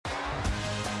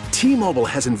T-Mobile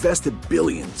has invested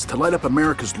billions to light up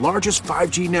America's largest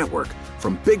 5G network,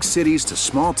 from big cities to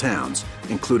small towns,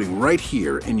 including right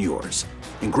here in yours.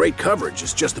 And great coverage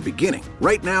is just the beginning.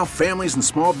 Right now, families and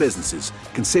small businesses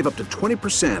can save up to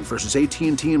 20% versus AT&T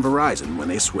and Verizon when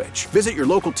they switch. Visit your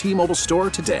local T-Mobile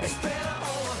store today.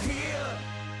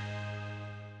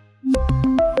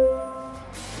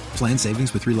 Plan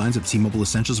savings with 3 lines of T-Mobile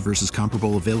Essentials versus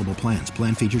comparable available plans.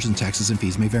 Plan features and taxes and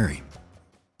fees may vary.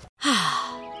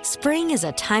 Spring is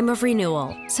a time of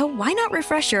renewal, so why not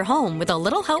refresh your home with a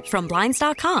little help from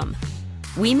Blinds.com?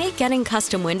 We make getting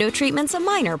custom window treatments a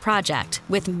minor project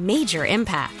with major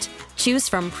impact. Choose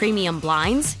from premium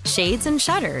blinds, shades, and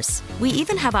shutters. We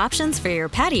even have options for your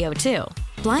patio, too.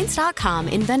 Blinds.com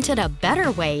invented a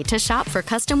better way to shop for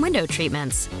custom window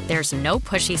treatments. There's no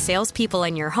pushy salespeople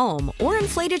in your home or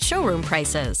inflated showroom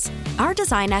prices. Our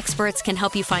design experts can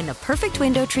help you find the perfect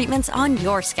window treatments on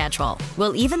your schedule.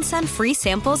 We'll even send free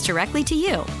samples directly to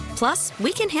you. Plus,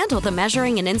 we can handle the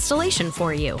measuring and installation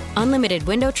for you. Unlimited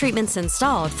window treatments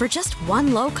installed for just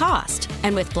one low cost.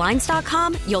 And with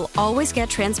Blinds.com, you'll always get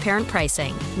transparent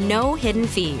pricing. No hidden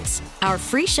fees. Our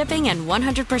free shipping and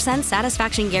 100%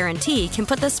 satisfaction guarantee can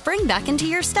put the spring back into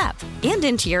your step and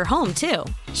into your home, too.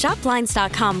 Shop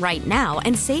Blinds.com right now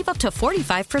and save up to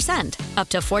 45%. Up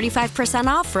to 45%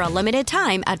 off for a limited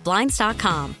time at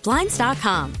Blinds.com.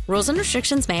 Blinds.com. Rules and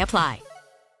restrictions may apply.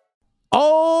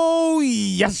 Oh,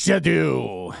 yes, you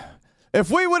do.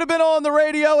 If we would have been on the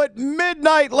radio at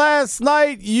midnight last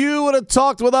night, you would have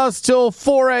talked with us till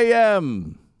 4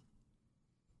 a.m.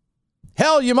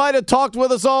 Hell, you might have talked with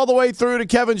us all the way through to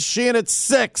Kevin Sheehan at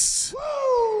 6.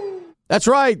 Woo! That's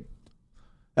right.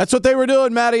 That's what they were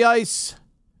doing, Matty Ice.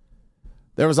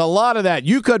 There was a lot of that.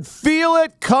 You could feel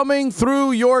it coming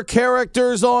through your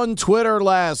characters on Twitter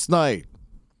last night.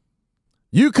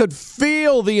 You could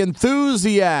feel the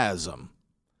enthusiasm.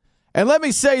 And let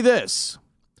me say this.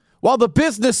 While the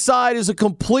business side is a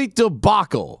complete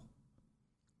debacle,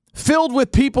 filled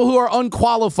with people who are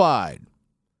unqualified,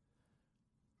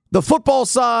 the football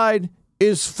side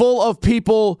is full of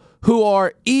people who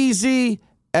are easy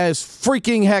as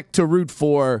freaking heck to root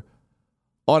for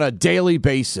on a daily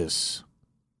basis.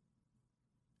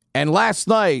 And last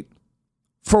night,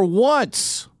 for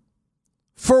once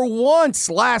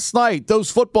last night,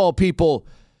 those football people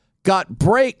got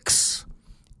breaks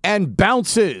and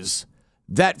bounces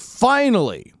that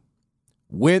finally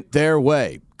went their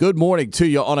way. Good morning to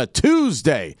you on a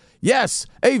Tuesday. Yes,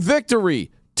 a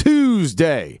victory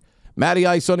Tuesday. Matty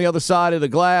Ice on the other side of the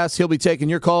glass. He'll be taking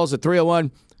your calls at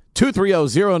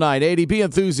 301-230-0980. Be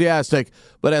enthusiastic,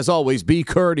 but as always, be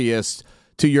courteous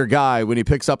to your guy when he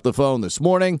picks up the phone this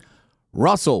morning.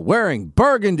 Russell wearing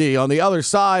burgundy on the other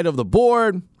side of the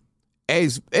board.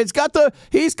 He's got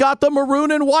the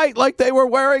maroon and white like they were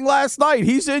wearing last night.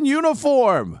 He's in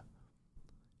uniform.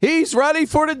 He's ready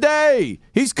for today.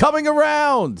 He's coming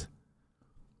around.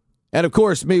 And, of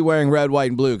course, me wearing red,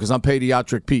 white, and blue because I'm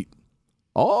Pediatric Pete.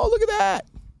 Oh, look at that.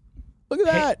 Look at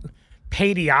that.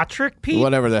 Pediatric Pete?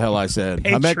 Whatever the hell I said.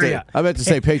 I meant to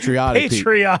say patriotic Pete.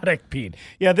 Patriotic Pete.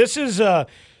 Yeah, this is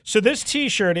so this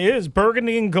T-shirt is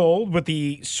burgundy and gold with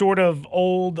the sort of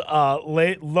old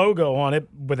logo on it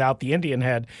without the Indian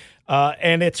head.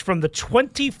 And it's from the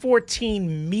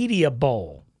 2014 Media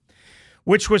Bowl,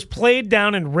 which was played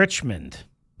down in Richmond.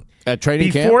 At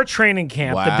training camp? Before training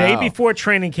camp. Wow. The day before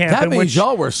training camp. That means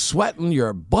y'all were sweating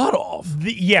your butt off.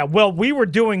 Well, we were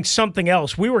doing something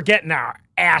else. We were getting our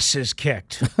asses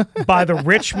kicked by the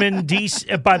Richmond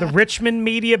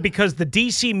media because the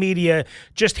DC media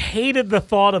just hated the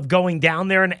thought of going down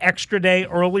there an extra day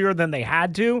earlier than they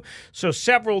had to. So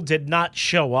several did not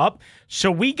show up.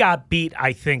 So we got beat,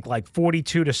 I think, like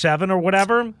 42-7 or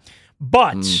whatever.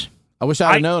 But I wish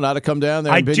I'd have known. I'd have come down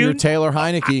there and been your Taylor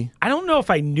Heineke. I don't know if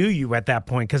I knew you at that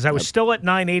point because I was still at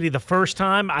 980 the first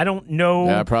time. I don't know.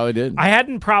 Yeah, I probably did. I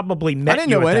hadn't probably met you. I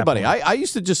didn't know anybody. I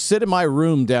used to just sit in my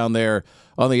room down there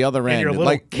on the other end. Your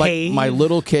little cave. Like my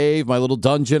little cave, my little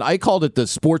dungeon. I called it the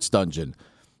sports dungeon.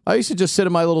 I used to just sit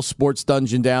in my little sports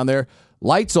dungeon down there,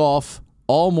 lights off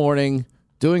all morning,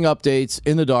 doing updates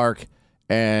in the dark.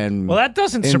 And that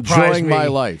doesn't surprise enjoying me. my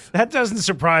life. That doesn't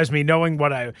surprise me, knowing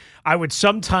what I would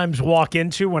sometimes walk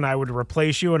into when I would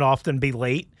replace you and often be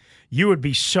late. You would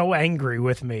be so angry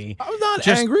with me. I'm not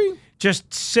angry.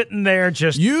 Just sitting there,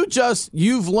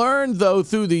 You've learned, though,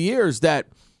 through the years that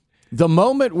the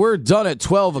moment we're done at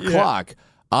 12 o'clock,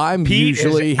 I'm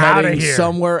usually heading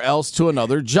somewhere else to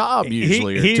another job,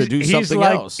 usually, or to do something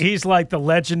else. He's like the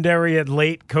legendary and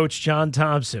late Coach John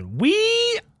Thompson.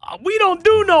 We We don't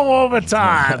do no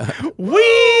overtime.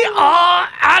 We are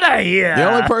out of here. The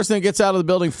only person that gets out of the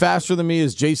building faster than me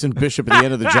is Jason Bishop at the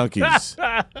end of the Junkies.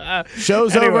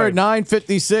 Show's over at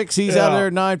 9:56. He's out there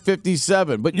at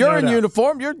 9:57. But you're in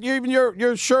uniform.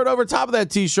 Your shirt over top of that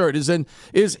T-shirt is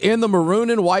in the maroon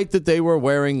and white that they were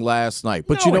wearing last night.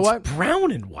 But you know what?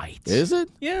 Brown and white. Is it?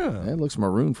 Yeah. It looks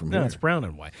maroon from here. No, it's brown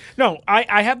and white. No,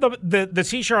 I have the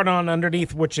T-shirt on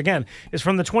underneath, which, again, is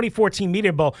from the 2014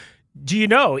 Media Bowl. Do you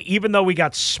know, even though we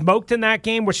got smoked in that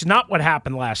game, which is not what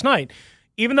happened last night,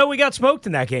 even though we got smoked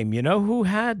in that game, you know who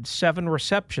had 7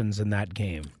 receptions in that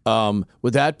game?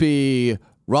 Would that be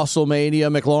Russellmania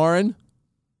McLaurin?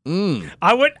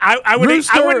 I wouldn't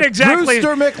exactly.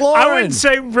 Rooster McLaurin. I wouldn't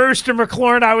say Rooster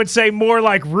McLaurin. I would say more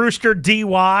like Rooster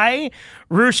DY,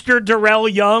 Rooster Darrell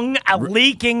Young,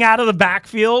 leaking out of the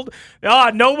backfield.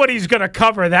 Nobody's going to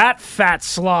cover that fat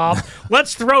slob.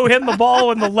 Let's throw him the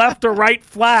ball in the left or right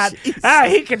flat.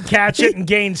 He can catch it and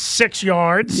gain 6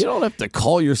 yards. You don't have to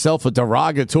call yourself a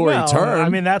derogatory term. I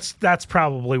mean, that's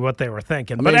probably what they were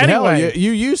thinking. I but mean, anyway, hell,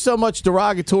 you use so much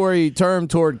derogatory term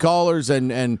toward callers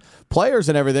and players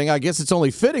and everything. I guess it's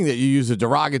only fitting that you use a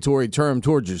derogatory term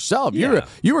towards yourself. Yeah.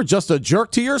 You were just a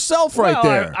jerk to yourself right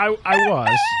there. I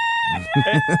was.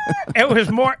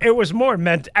 It was more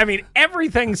meant. I mean,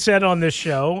 everything said on this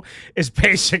show is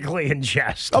basically in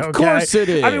jest. Of course it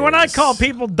is. I mean, when I call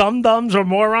people dum-dums or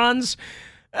morons,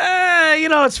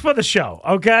 it's for the show,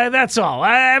 okay? That's all.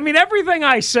 I mean, everything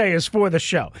I say is for the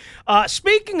show.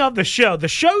 Speaking of the show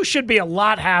should be a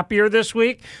lot happier this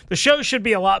week. The show should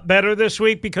be a lot better this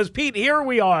week because, Pete, here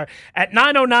we are at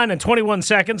 9:09 and 21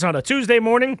 seconds on a Tuesday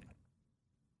morning,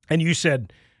 and you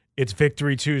said it's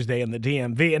Victory Tuesday in the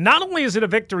DMV. And not only is it a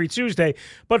Victory Tuesday,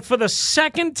 but for the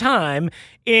second time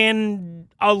in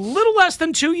a little less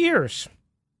than 2 years,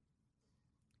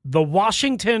 the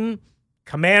Washington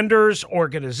Commanders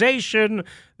organization,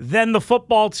 then the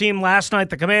football team last night,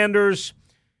 the Commanders,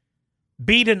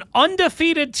 beat an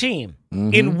undefeated team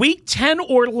in week 10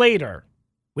 or later,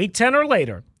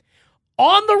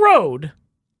 on the road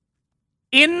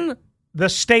in the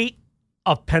state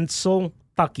of Pennsylvania.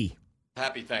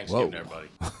 Happy Thanksgiving, everybody.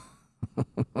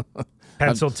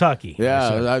 Pennsylvania.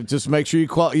 Yeah, just make sure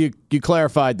you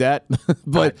clarified that.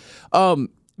 But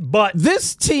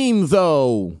this team,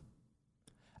 though,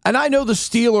 and I know the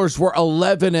Steelers were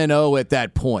 11-0 at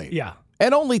that point. Yeah.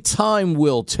 And only time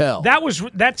will tell.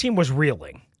 That team was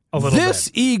reeling a little bit.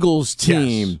 This Eagles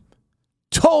team,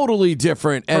 totally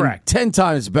different and Correct. 10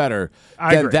 times better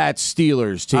than that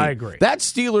Steelers team. I agree. That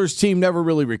Steelers team never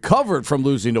really recovered from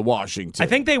losing to Washington. I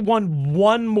think they won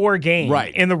one more game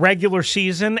in the regular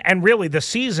season, and really the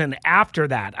season after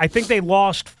that. I think they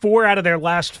lost 4 out of their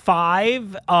last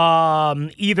 5,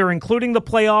 either including the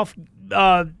playoff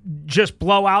just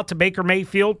blowout to Baker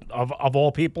Mayfield, of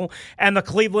all people, and the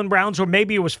Cleveland Browns, or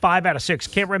maybe it was 5 out of 6.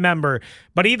 Can't remember.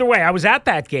 But either way, I was at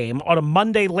that game on a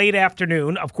Monday late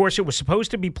afternoon. Of course, it was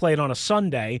supposed to be played on a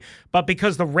Sunday, but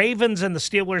because the Ravens and the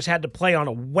Steelers had to play on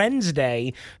a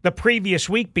Wednesday the previous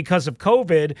week because of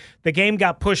COVID, the game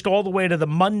got pushed all the way to the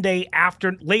Monday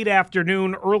late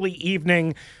afternoon, early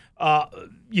evening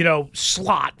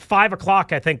slot. 5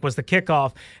 o'clock, I think, was the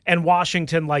kickoff. And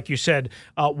Washington, like you said,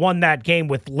 won that game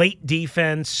with late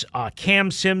defense. Cam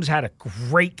Sims had a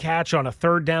great catch on a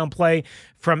 3rd down play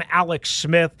from Alex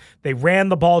Smith. They ran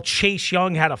the ball. Chase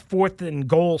Young had a 4th and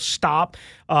goal stop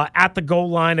at the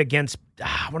goal line against,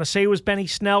 I want to say it was Benny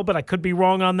Snell, but I could be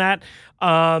wrong on that.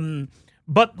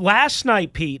 But last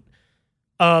night, Pete,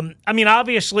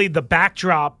 obviously the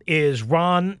backdrop is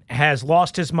Ron has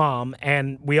lost his mom,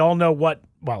 and we all know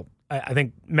I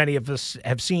think many of us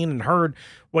have seen and heard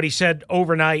what he said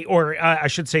overnight, or I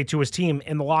should say to his team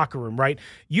in the locker room, right?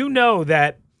 You know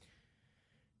that,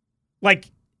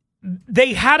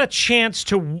 they had a chance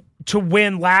to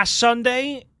win last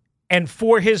Sunday, and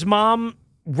for his mom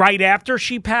right after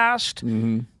she passed,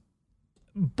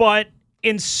 but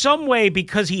in some way,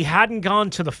 because he hadn't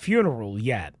gone to the funeral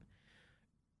yet,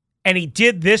 and he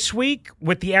did this week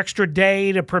with the extra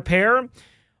day to prepare,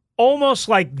 almost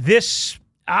like this,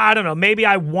 I don't know, maybe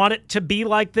I want it to be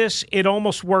like this. It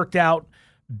almost worked out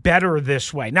better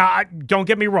this way. Now, don't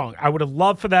get me wrong. I would have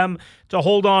loved for them to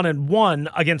hold on and won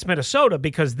against Minnesota,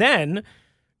 because then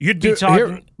you'd be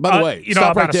talking, by the way,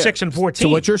 stop about right there. a 6-14. So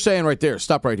what you're saying right there,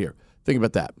 stop right here. Think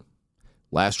about that.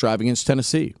 Last drive against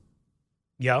Tennessee.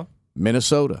 Yeah.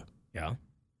 Minnesota. Yeah.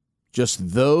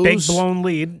 Just those. Big blown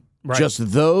lead. Right.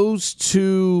 Just those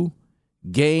 2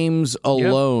 games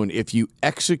alone, if you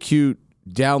execute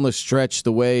down the stretch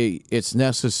the way it's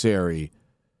necessary,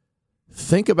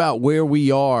 think about where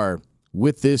we are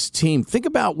with this team. Think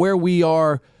about where we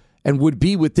are and would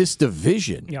be with this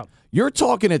division. Yep. You're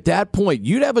talking at that point,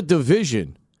 you'd have a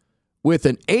division with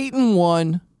an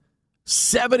 8-1,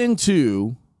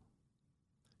 7-2,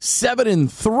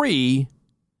 7-3,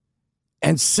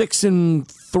 and 6-3.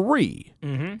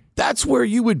 Mm-hmm. That's where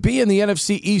you would be in the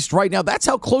NFC East right now. That's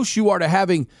how close you are to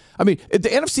having. I mean, the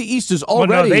NFC East is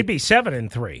already. Well, no, they'd be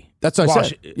 7-3. That's what I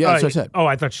said. Yeah, that's what I said. Oh,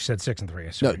 I thought you said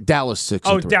 6-3. No, Dallas 6-3.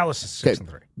 Oh, Dallas is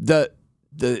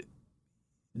 6-3.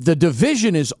 The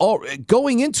division is all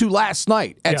going into last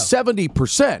night at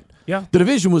 70%. Yeah. The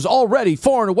division was already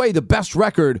far and away the best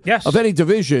record of any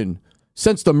division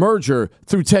since the merger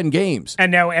through 10 games.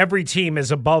 And now every team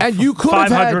is above and you could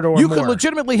 500 or more. You could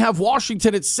legitimately have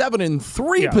Washington at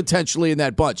 7-3 potentially in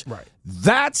that bunch. Right.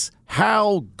 That's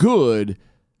how good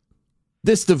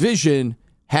this division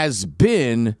has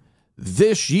been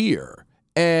this year.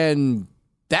 And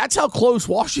that's how close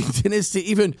Washington is to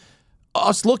even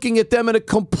us looking at them in a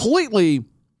completely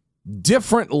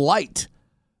different light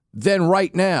than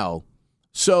right now.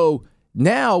 So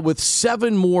now with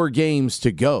 7 more games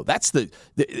to go, that's this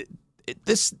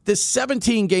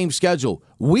 17-game schedule.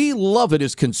 We love it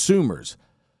as consumers.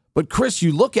 But, Chris,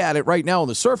 you look at it right now on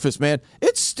the surface, man,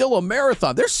 it's still a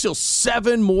marathon. There's still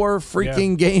 7 more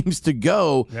freaking games to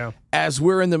go as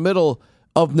we're in the middle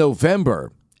of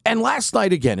November. And last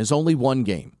night, again, is only one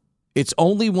game. It's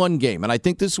only one game. And I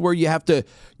think this is where you have to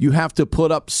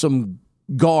put up some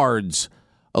guards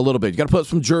a little bit. You got to put up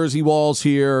some jersey walls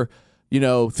here,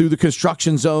 through the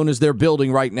construction zone as they're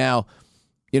building right now,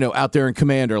 out there in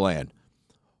Commander Land.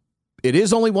 It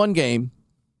is only one game.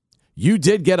 You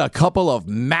did get a couple of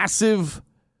massive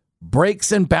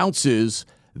breaks and bounces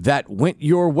that went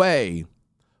your way.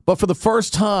 But for the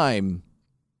first time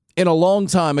in a long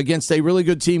time against a really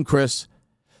good team, Chris,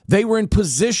 they were in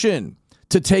position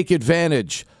to take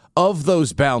advantage of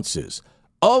those bounces,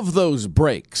 of those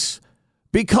breaks,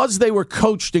 because they were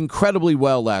coached incredibly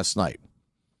well last night.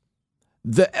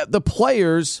 The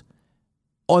players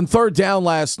on third down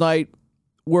last night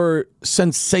were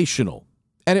sensational.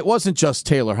 And it wasn't just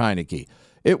Taylor Heineke.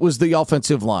 It was the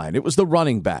offensive line. It was the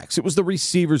running backs. It was the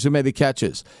receivers who made the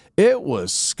catches. It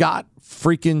was Scott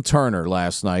freaking Turner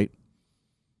last night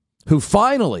who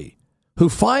finally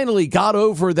got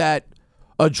over that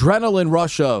adrenaline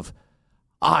rush of,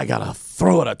 I got to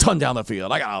throw it a ton down the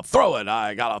field. I got to throw it.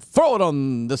 I got to throw it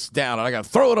on this down, and I got to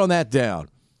throw it on that down.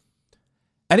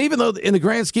 And even though in the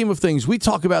grand scheme of things, we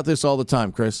talk about this all the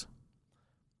time, Chris,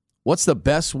 what's the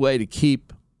best way to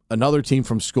keep another team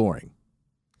from scoring?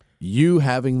 You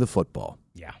having the football.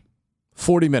 Yeah.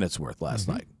 40 minutes worth last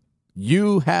night.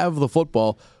 You have the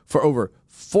football for over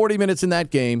 40 minutes in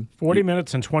that game. 40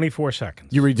 minutes and 24 seconds.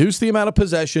 You reduce the amount of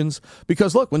possessions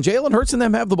because, look, when Jalen Hurts and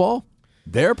them have the ball,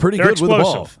 they're pretty good with the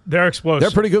ball. They're explosive.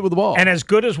 They're pretty good with the ball. And as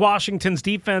good as Washington's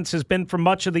defense has been for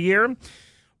much of the year,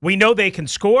 we know they can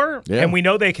score, and we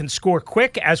know they can score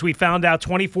quick, as we found out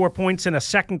 24 points in a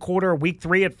second quarter of Week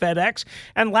 3 at FedEx.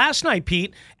 And last night,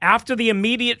 Pete, after the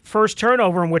immediate first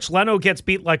turnover in which Leno gets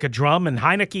beat like a drum and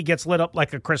Heineke gets lit up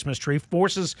like a Christmas tree,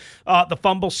 forces the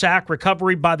fumble sack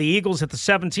recovery by the Eagles at the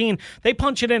 17, they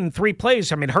punch it in 3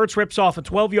 plays. I mean, Hurts rips off a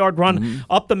 12-yard run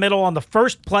up the middle on the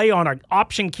first play on an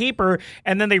option keeper,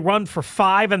 and then they run for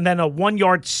 5 and then a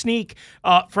 1-yard sneak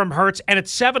from Hurts, and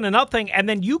it's 7-0, and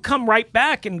then you come right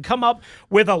back and come up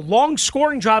with a long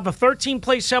scoring drive of 13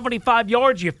 plays, 75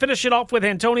 yards. You finish it off with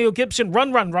Antonio Gibson,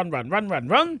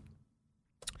 run.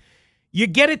 You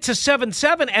get it to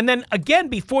 7-7, and then again,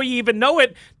 before you even know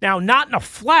it, now not in a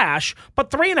flash, but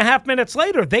 3.5 minutes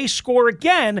later, they score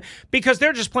again because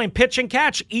they're just playing pitch and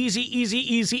catch.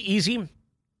 Easy.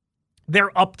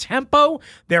 They're up-tempo.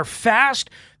 They're fast.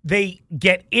 They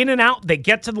get in and out. They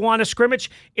get to the line of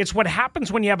scrimmage. It's what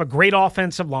happens when you have a great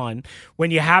offensive line, when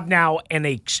you have now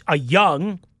a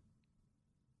young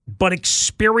but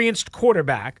experienced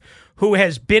quarterback who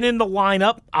has been in the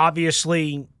lineup,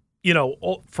 obviously,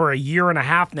 for a year and a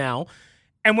half now,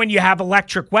 and when you have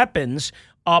electric weapons,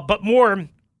 but more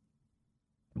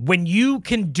when you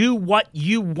can do what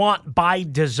you want by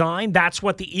design. That's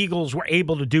what the Eagles were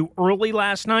able to do early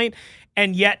last night,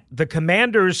 and yet the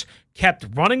Commanders kept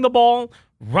running the ball,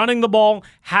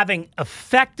 having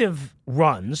effective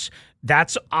runs.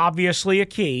 That's obviously a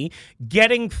key.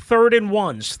 Getting 3rd and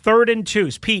 1s, 3rd and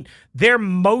 2s. Pete, their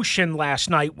motion last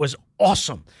night was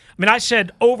awesome. I mean, I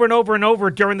said over and over and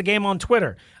over during the game on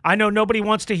Twitter, I know nobody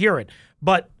wants to hear it,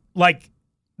 but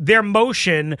their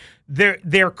motion,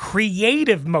 their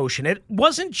creative motion, it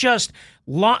wasn't just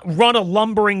run a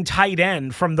lumbering tight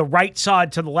end from the right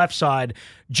side to the left side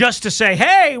just to say,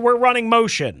 hey, we're running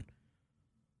motion.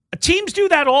 Teams do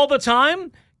that all the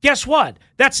time. Guess what?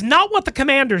 That's not what the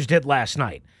Commanders did last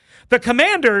night. The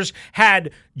Commanders had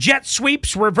jet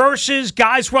sweeps, reverses,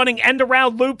 guys running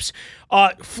end-around loops,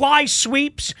 fly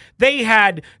sweeps. They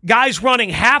had guys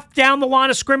running half down the line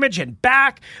of scrimmage and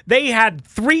back. They had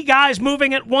 3 guys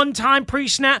moving at one time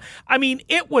pre-snap. I mean,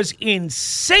 it was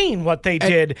insane what they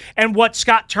did and what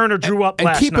Scott Turner drew up last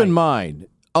night. And keep in mind,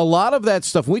 a lot of that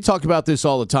stuff, we talk about this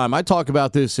all the time. I talk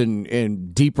about this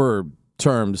in deeper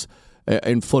terms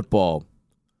in football.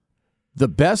 The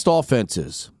best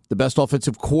offenses, the best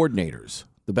offensive coordinators,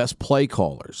 the best play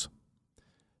callers,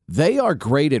 they are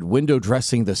great at window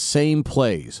dressing the same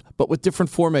plays, but with different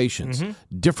formations,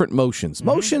 different motions.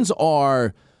 Motions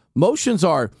are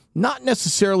not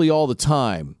necessarily all the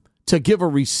time to give a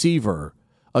receiver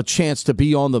a chance to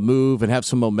be on the move and have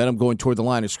some momentum going toward the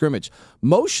line of scrimmage.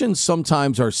 Motions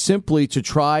sometimes are simply to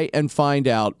try and find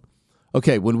out,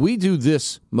 okay, when we do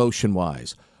this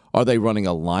motion-wise, are they running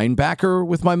a linebacker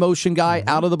with my motion guy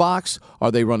out of the box?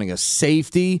 Are they running a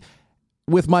safety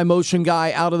with my motion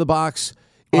guy out of the box?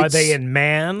 Are they in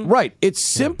man? Right. It's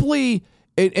simply,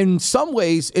 in some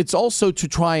ways, it's also to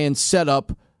try and set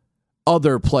up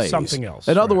other plays. Something else.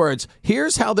 In other words,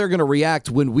 here's how they're going to react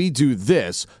when we do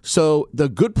this. So the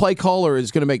good play caller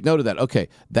is going to make note of that. Okay,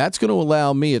 that's going to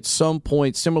allow me at some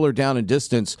point, similar down in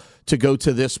distance, to go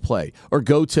to this play or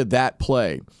go to that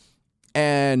play.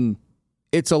 And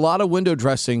it's a lot of window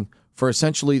dressing for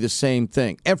essentially the same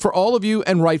thing. And for all of you,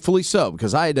 and rightfully so,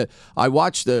 because I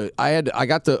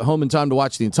got home in time to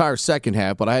watch the entire second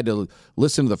half, but I had to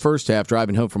listen to the first half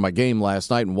driving home from my game last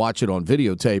night and watch it on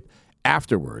videotape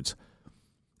afterwards.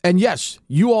 And yes,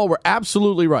 you all were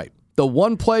absolutely right. The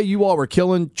one play you all were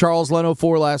killing Charles Leno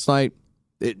for last night,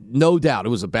 no doubt it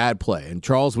was a bad play, and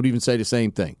Charles would even say the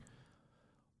same thing.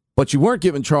 But you weren't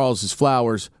giving Charles his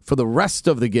flowers for the rest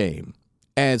of the game.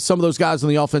 And some of those guys on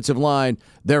the offensive line,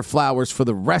 their flowers for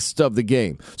the rest of the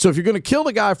game. So if you're going to kill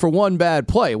the guy for one bad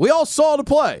play, we all saw the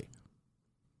play.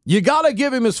 You got to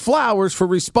give him his flowers for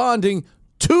responding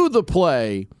to the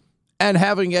play and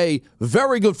having a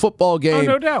very good football game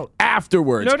no doubt.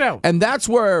 Afterwards. No doubt. And that's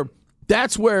where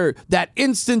that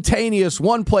instantaneous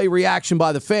one-play reaction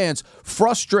by the fans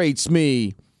frustrates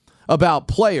me about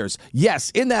players. Yes,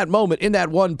 in that moment, in that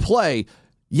one play,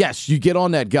 yes, you get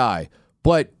on that guy.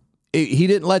 But he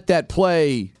didn't let that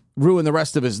play ruin the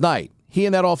rest of his night. He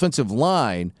and that offensive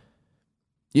line,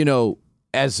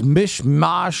 as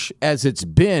mishmash as it's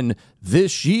been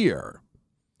this year,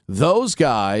 those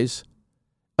guys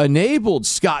enabled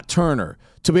Scott Turner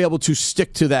to be able to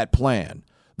stick to that plan.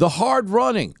 The hard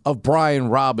running of Brian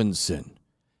Robinson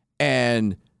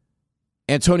and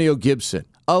Antonio Gibson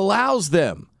allows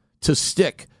them to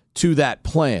stick to that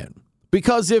plan.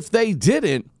 Because if they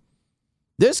didn't,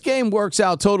 this game works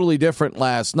out totally different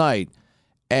last night.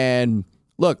 And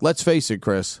look, let's face it,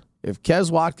 Chris. If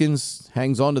Kes Watkins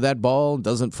hangs on to that ball,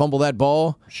 doesn't fumble that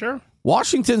ball, sure.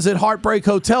 Washington's at Heartbreak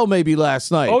Hotel maybe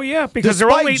last night. Oh, yeah, because they're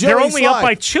only up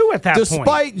by 2 at that point.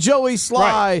 Despite Joey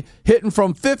Sly hitting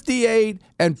from 58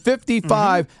 and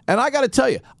 55. And I got to tell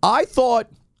you, I thought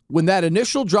when that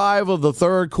initial drive of the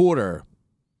third quarter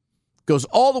goes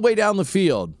all the way down the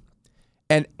field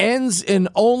and ends in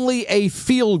only a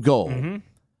field goal,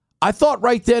 I thought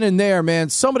right then and there, man,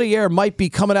 some of the air might be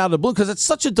coming out of the blue because it's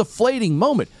such a deflating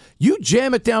moment. You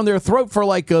jam it down their throat for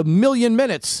like a million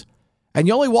minutes, and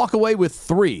you only walk away with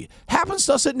 3. Happens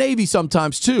to us at Navy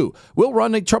sometimes, too. We'll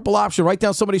run a triple option right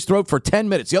down somebody's throat for 10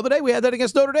 minutes. The other day, we had that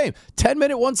against Notre Dame.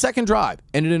 10-minute, 1-second drive,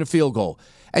 ended in a field goal.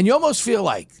 And you almost feel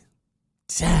like,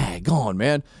 daggone,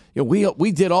 man.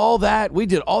 We did all that. We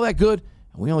did all that good,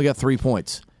 and we only got 3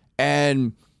 points.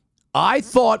 And I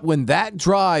thought when that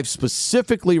drive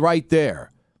specifically right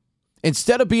there,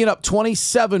 instead of being up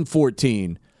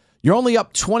 27-14, you're only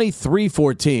up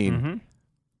 23-14.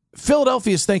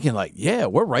 Philadelphia's thinking like, yeah,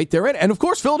 we're right there. And of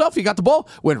course, Philadelphia got the ball,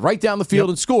 went right down the field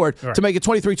and scored to make it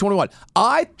 23-21.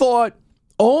 I thought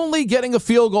only getting a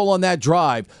field goal on that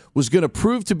drive was going to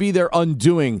prove to be their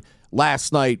undoing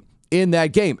last night in that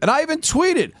game. And I even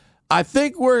tweeted, I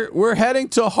think we're heading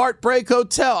to Heartbreak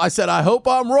Hotel. I said, I hope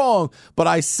I'm wrong, but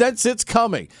I sense it's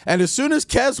coming. And as soon as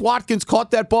Kes Watkins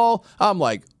caught that ball, I'm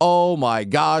like, oh my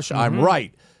gosh, I'm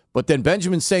right. But then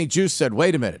Benjamin St. Juste said,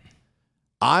 wait a minute.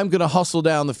 I'm going to hustle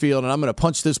down the field and I'm going to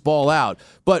punch this ball out.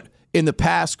 But in the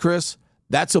past, Chris,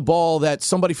 that's a ball that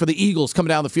somebody for the Eagles coming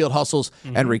down the field hustles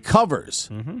and recovers.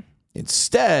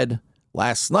 Instead,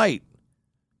 last night,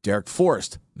 Derek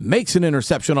Forrest makes an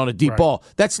interception on a deep ball.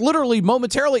 That's literally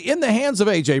momentarily in the hands of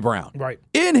A.J. Brown. Right.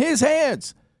 In his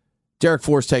hands. Derek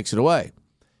Forrest takes it away.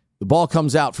 The ball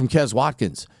comes out from Kes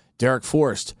Watkins. Derek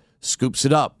Forrest scoops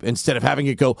it up instead of having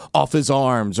it go off his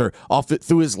arms or off it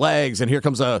through his legs. And here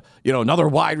comes another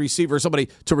wide receiver, somebody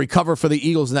to recover for the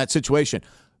Eagles in that situation.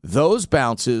 Those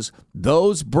bounces,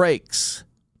 those breaks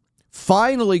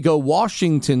finally go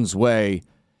Washington's way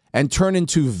and turn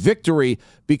into victory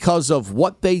because of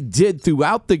what they did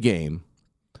throughout the game,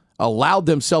 allowed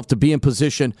themselves to be in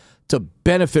position to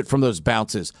benefit from those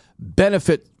bounces,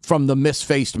 benefit from the missed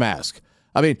face mask.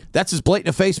 I mean, that's as blatant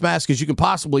a face mask as you can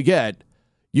possibly get.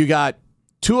 You got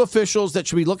two officials that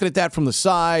should be looking at that from the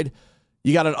side.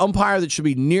 You got an umpire that should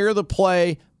be near the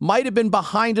play, might have been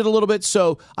behind it a little bit,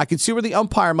 so I can see where the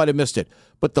umpire might have missed it.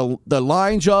 But the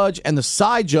line judge and the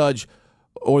side judge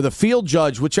or the field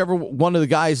judge, whichever one of the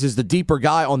guys is the deeper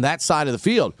guy on that side of the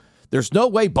field, there's no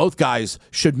way both guys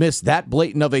should miss that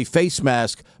blatant of a face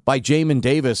mask by Jamin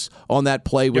Davis on that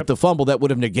play with the fumble that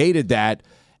would have negated that.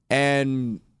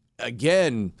 And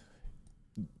again,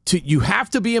 you have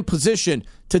to be in position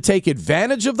to take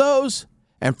advantage of those.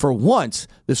 And for once,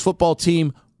 this football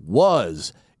team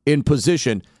was in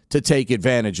position to take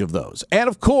advantage of those. And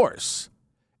of course,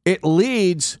 it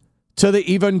leads to the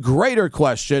even greater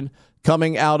question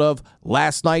coming out of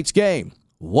last night's game.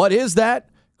 What is that?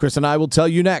 Chris and I will tell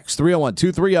you next.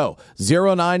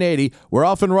 301-230-0980. We're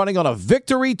off and running on a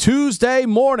Victory Tuesday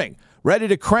morning, ready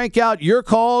to crank out your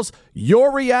calls,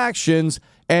 your reactions,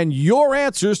 and your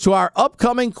answers to our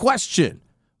upcoming question.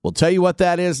 We'll tell you what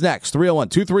that is next.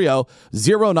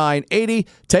 301-230-0980.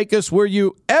 Take us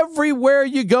everywhere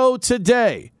you go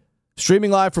today.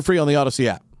 Streaming live for free on the Odyssey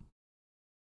app.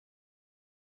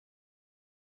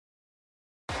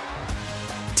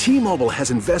 T-Mobile has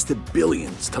invested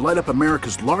billions to light up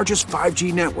America's largest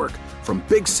 5G network, from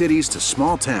big cities to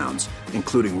small towns,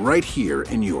 including right here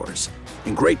in yours.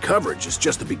 And great coverage is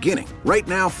just the beginning. Right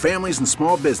now, families and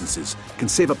small businesses can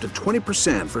save up to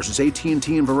 20% versus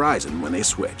AT&T and Verizon when they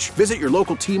switch. Visit your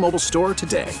local T-Mobile store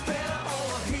today.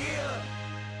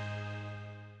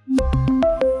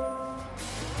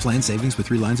 Plan savings with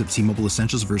 3 lines of T-Mobile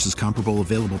Essentials versus comparable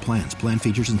available plans. Plan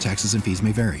features and taxes and fees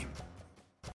may vary.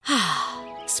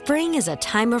 Spring is a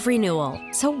time of renewal,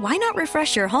 so why not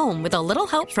refresh your home with a little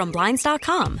help from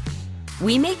Blinds.com?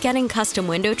 We make getting custom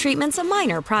window treatments a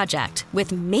minor project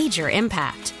with major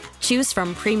impact. Choose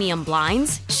from premium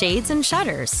blinds, shades, and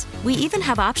shutters. We even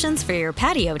have options for your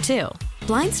patio, too.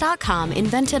 Blinds.com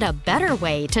invented a better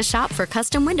way to shop for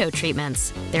custom window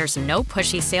treatments. There's no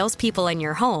pushy salespeople in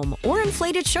your home or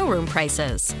inflated showroom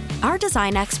prices. Our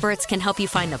design experts can help you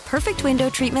find the perfect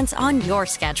window treatments on your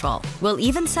schedule. We'll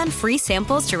even send free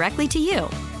samples directly to you.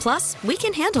 Plus, we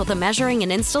can handle the measuring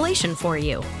and installation for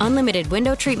you. Unlimited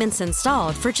window treatments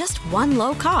installed for just one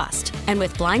low cost. And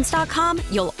with Blinds.com,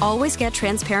 you'll always get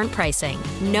transparent pricing.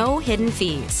 No hidden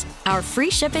fees. Our free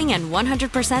shipping and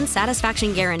 100%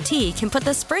 satisfaction guarantee can put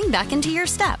the spring back into your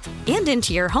step and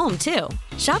into your home, too.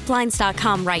 Shop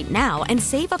Blinds.com right now and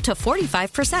save up to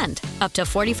 45%. Up to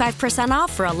 45%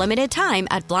 off for a limited time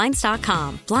at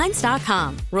Blinds.com.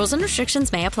 Blinds.com. Rules and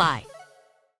restrictions may apply.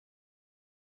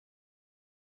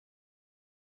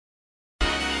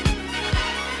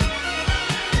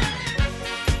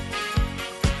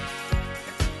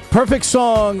 Perfect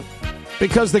song,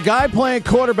 because the guy playing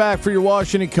quarterback for your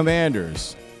Washington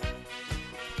Commanders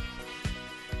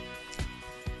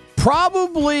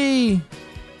probably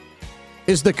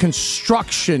is the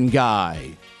construction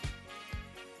guy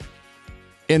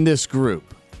in this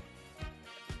group.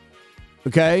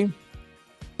 Okay?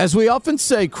 As we often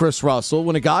say, Chris Russell,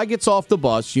 when a guy gets off the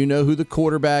bus, you know who the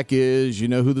quarterback is, you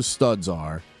know who the studs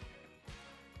are.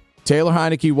 Taylor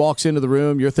Heineke walks into the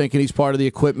room, you're thinking he's part of the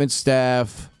equipment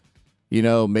staff. You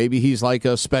know, maybe he's like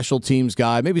a special teams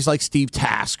guy. Maybe he's like Steve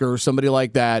Tasker or somebody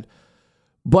like that.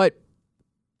 But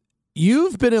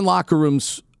you've been in locker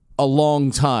rooms a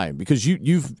long time because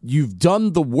you've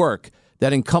done the work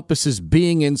that encompasses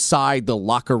being inside the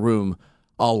locker room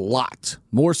a lot,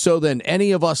 more so than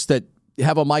any of us that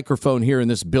have a microphone here in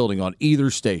this building on either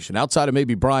station, outside of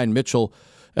maybe Brian Mitchell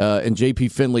and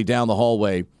JP Finley down the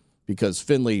hallway, because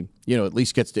Finley, at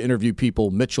least gets to interview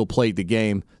people. Mitchell played the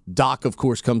game. Doc, of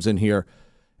course, comes in here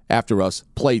after us,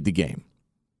 played the game.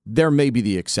 There may be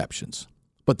the exceptions.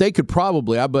 But they could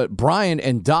probably, but Brian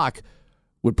and Doc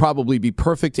would probably be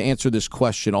perfect to answer this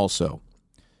question also.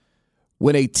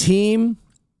 When a team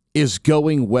is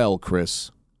going well,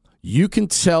 Chris, you can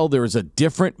tell there is a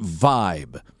different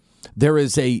vibe. There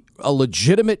is a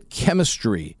legitimate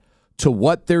chemistry to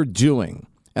what they're doing.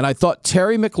 And I thought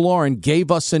Terry McLaurin gave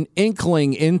us an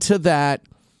inkling into that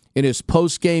in his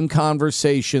post-game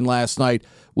conversation last night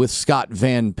with Scott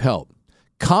Van Pelt.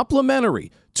 Complimentary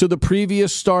to the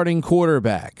previous starting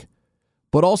quarterback,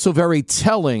 but also very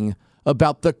telling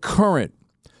about the current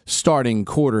starting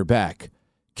quarterback.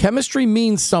 Chemistry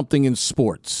means something in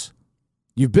sports.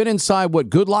 You've been inside what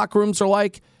good locker rooms are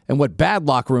like and what bad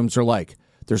locker rooms are like.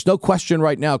 There's no question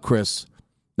right now, Chris.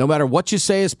 No matter what you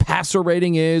say his passer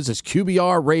rating is, his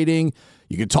QBR rating,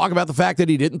 you can talk about the fact that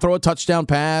he didn't throw a touchdown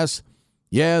pass.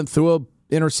 Yeah, and threw an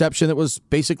interception that was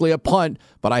basically a punt,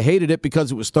 but I hated it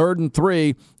because it was 3rd and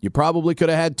 3. You probably could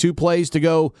have had 2 plays to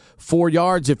go 4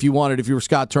 yards if you wanted, if you were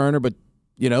Scott Turner, but,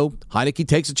 Heinicke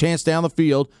takes a chance down the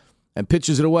field and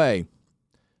pitches it away.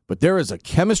 But there is a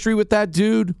chemistry with that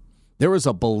dude. There is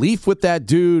a belief with that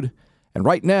dude. And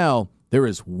right now, there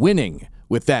is winning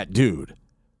with that dude.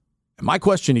 And my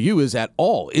question to you is,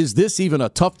 is this even a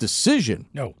tough decision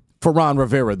for Ron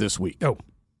Rivera this week? No,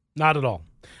 not at all.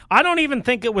 I don't even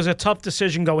think it was a tough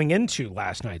decision going into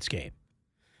last night's game.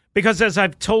 Because as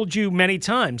I've told you many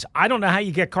times, I don't know how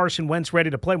you get Carson Wentz ready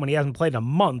to play when he hasn't played in a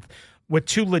month with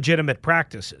 2 legitimate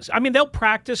practices. I mean, they'll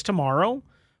practice tomorrow,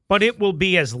 but it will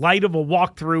be as light of a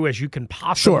walkthrough as you can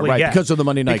possibly get. Because of the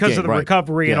Monday night game. Because of the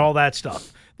recovery and all that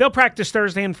stuff. They'll practice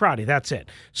Thursday and Friday. That's it.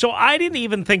 So I didn't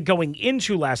even think going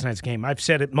into last night's game, I've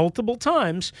said it multiple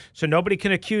times, so nobody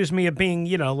can accuse me of being,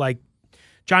 like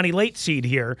Johnny Lateseed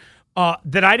here,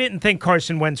 that I didn't think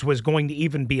Carson Wentz was going to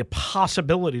even be a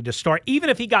possibility to start, even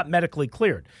if he got medically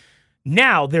cleared.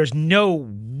 Now, there's no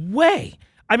way.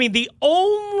 I mean, the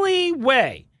only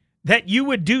way that you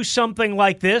would do something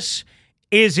like this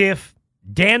is if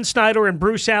Dan Snyder and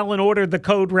Bruce Allen ordered the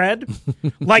code red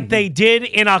like they did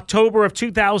in October of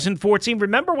 2014.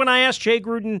 Remember when I asked Jay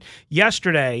Gruden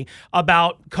yesterday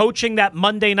about coaching that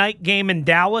Monday night game in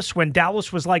Dallas when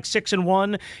Dallas was like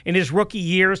 6-1 in his rookie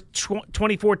year,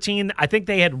 2014? I think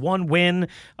they had 1 win.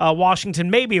 Washington,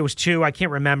 maybe it was 2. I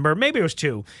can't remember. Maybe it was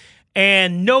 2.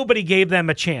 And nobody gave them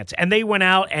a chance. And they went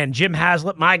out, and Jim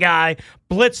Haslett, my guy,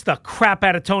 blitzed the crap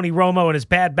out of Tony Romo and his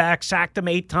bad back, sacked him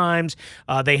 8 times.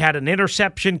 They had an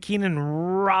interception, Keenan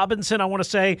Robinson, I want to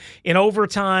say, in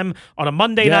overtime on a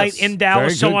Monday night in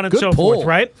Dallas, so on and so forth,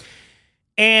 right?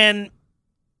 And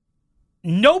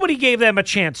nobody gave them a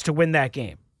chance to win that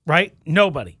game, right?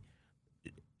 Nobody.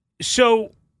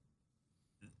 So,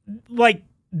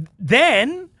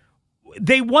 then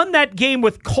they won that game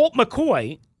with Colt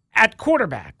McCoy at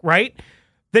quarterback, right?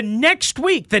 The next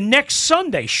week, the next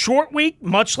Sunday, short week,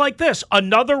 much like this,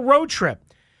 another road trip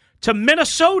to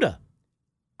Minnesota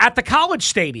at the College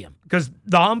Stadium because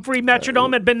the Humphrey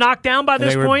Metrodome had been knocked down by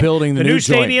this point. Building the new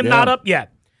stadium joint, not up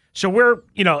yet. So we're,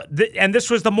 and this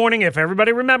was the morning, if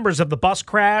everybody remembers, of the bus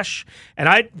crash. And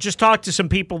I just talked to some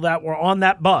people that were on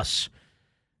that bus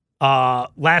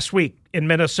last week in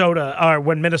Minnesota, or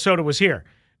when Minnesota was here.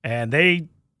 And they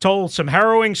told some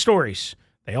harrowing stories.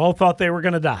 They all thought they were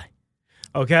going to die,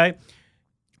 okay?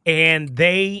 And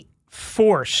they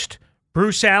forced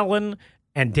Bruce Allen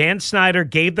and Dan Snyder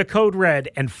gave the code red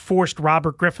and forced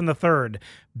Robert Griffin III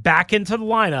back into the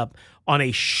lineup on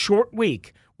a short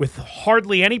week with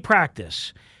hardly any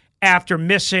practice after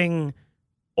missing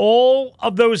all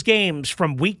of those games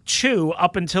from week 2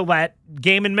 up until that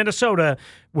game in Minnesota,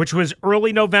 which was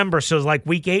early November. So it was like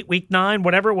week 8, week 9,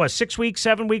 whatever it was, 6 weeks,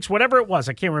 7 weeks, whatever it was.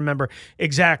 I can't remember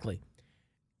exactly.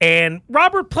 And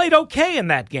Robert played okay in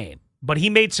that game, but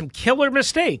he made some killer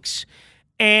mistakes.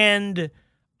 And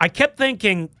I kept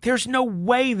thinking, there's no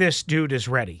way this dude is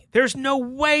ready. There's no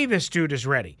way this dude is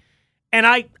ready. And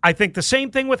I think the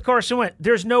same thing with Carson Wentz.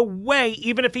 There's no way,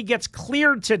 even if he gets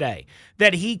cleared today,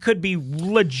 that he could be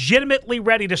legitimately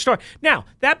ready to start. Now,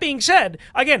 that being said,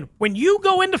 again, when you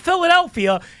go into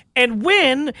Philadelphia and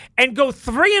win and go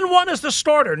 3-1 as the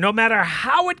starter, no matter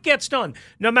how it gets done,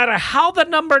 no matter how the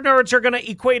number nerds are going to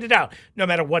equate it out, no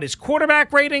matter what his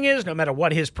quarterback rating is, no matter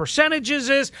what his percentages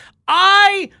is,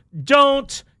 I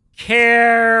don't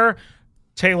care.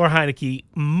 Taylor Heinicke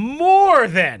more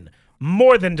than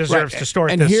deserves to start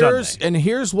this Sunday. And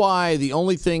here's why the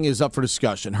only thing is up for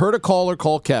discussion. Heard a caller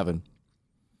call Kevin.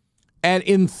 And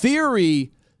in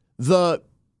theory, the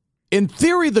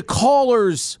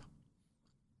caller's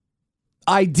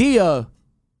idea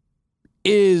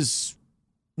is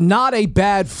not a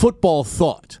bad football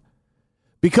thought.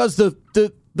 Because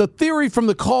the theory from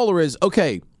the caller is,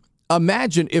 okay,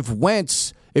 imagine if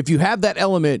you have that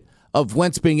element of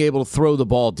Wentz being able to throw the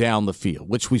ball down the field,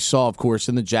 which we saw, of course,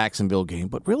 in the Jacksonville game.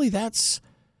 But really, that's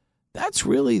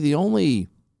really the only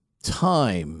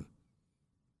time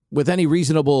with any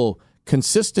reasonable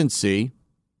consistency.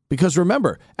 Because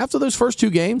remember, after those first 2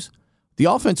 games, the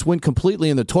offense went completely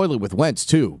in the toilet with Wentz,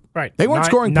 too. Right. They weren't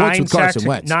scoring points with Carson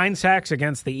Wentz. 9 sacks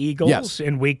against the Eagles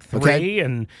in week 3. Okay.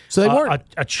 And so they weren't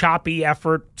a choppy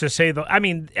effort to say I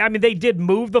mean, they did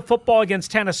move the football against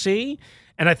Tennessee.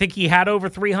 And I think he had over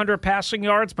 300 passing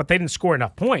yards, but they didn't score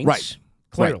enough points. Right.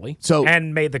 clearly,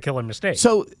 and made the killer mistake.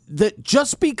 So that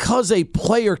just because a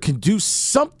player can do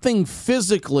something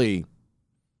physically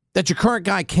that your current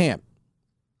guy can't,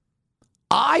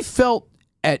 I felt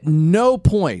at no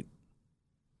point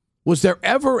was there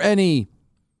ever any.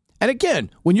 And again,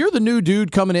 when you're the new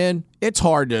dude coming in, it's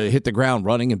hard to hit the ground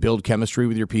running and build chemistry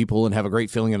with your people and have a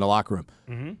great feeling in the locker room.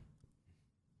 Mm-hmm.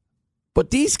 But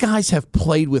these guys have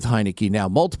played with Heinicke now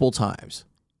multiple times.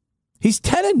 He's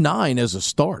 10-9 as a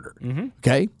starter. Mm-hmm.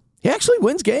 Okay, he actually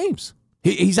wins games.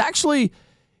 He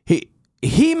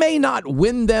may not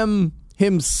win them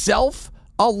himself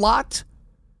a lot,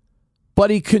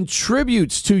 but he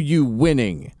contributes to you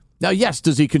winning. Now, yes,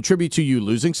 does he contribute to you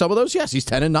losing some of those? Yes, he's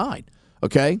 10-9.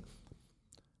 Okay.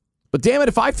 But damn it,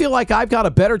 if I feel like I've got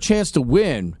a better chance to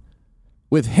win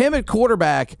with him at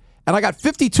quarterback and I got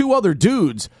 52 other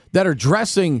dudes that are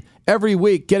dressing every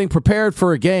week, getting prepared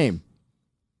for a game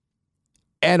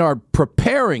and are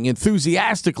preparing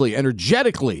enthusiastically,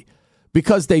 energetically,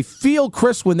 because they feel,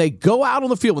 Chris, when they go out on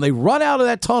the field, when they run out of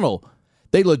that tunnel,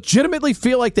 they legitimately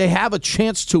feel like they have a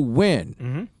chance to win.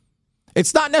 Mm-hmm.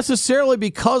 It's not necessarily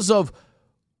because of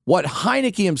what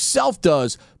Heinicke himself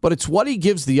does, but it's what he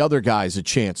gives the other guys a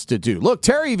chance to do. Look,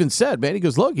 Terry even said, man, he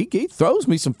goes, look, he throws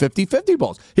me some 50-50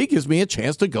 balls. He gives me a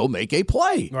chance to go make a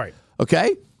play. Right.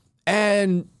 Okay?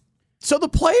 And so the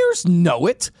players know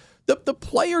it. The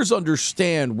players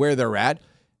understand where they're at.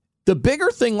 The bigger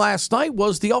thing last night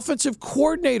was the offensive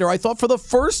coordinator, I thought for the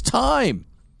first time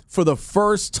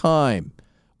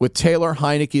with Taylor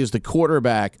Heinicke as the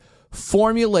quarterback,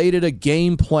 formulated a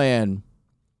game plan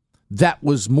that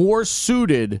was more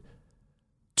suited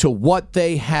to what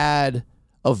they had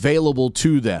available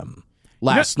to them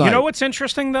last night. You know what's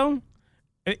interesting, though?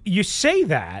 You say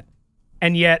that,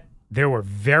 and yet there were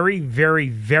very, very,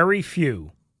 very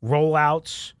few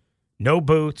rollouts, no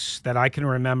boots that I can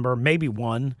remember, maybe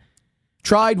one.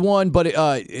 Tried one, but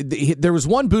there was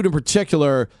one boot in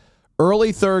particular,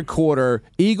 early third quarter.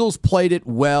 Eagles played it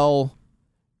well,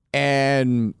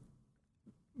 and,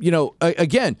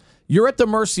 again, you're at the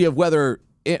mercy of whether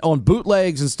on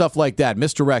bootlegs and stuff like that,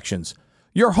 misdirections.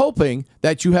 You're hoping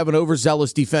that you have an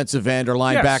overzealous defensive end or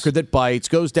linebacker that bites,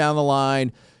 goes down the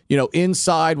line,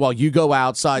 inside while you go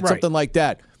outside, something like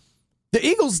that. The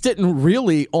Eagles didn't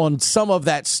really, on some of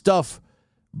that stuff,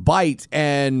 bite,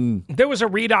 and there was a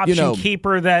read option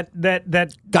keeper that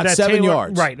got 7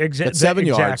 yards. Right, got 7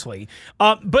 yards. Exactly.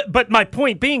 But my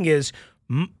point being is,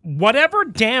 whatever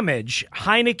damage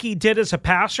Heinicke did as a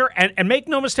passer, and make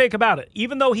no mistake about it,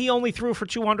 even though he only threw for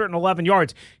 211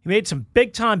 yards, he made some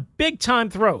big-time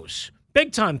throws.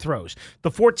 Big-time throws.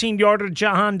 The 14-yarder to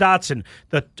Jahan Dotson,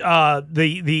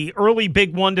 the early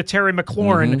big one to Terry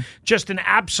McLaurin, just an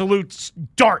absolute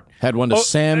dart. Had one to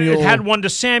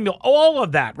Samuel. All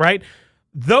of that, right?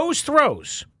 Those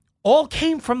throws all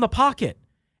came from the pocket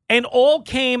and all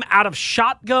came out of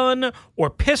shotgun or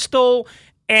pistol,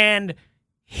 and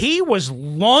he was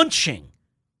launching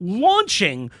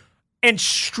and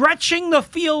stretching the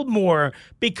field more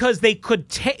because they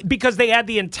because they had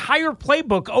the entire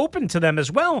playbook open to them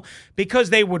as well, because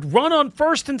they would run on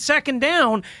first and second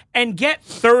down and get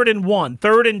 3rd and 1,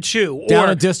 3rd and 2, down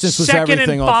or and distance was 2nd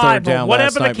everything and on 5, third down, or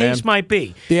whatever last the night, case might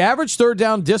be. The average third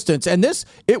down distance, and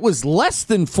it was less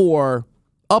than 4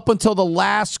 up until the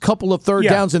last couple of third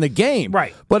downs in the game.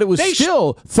 Right. But it was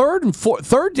still third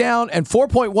down and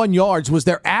 4.1 yards was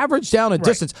their average down and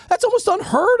distance. That's almost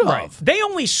unheard of. Right. They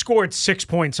only scored 6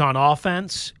 points on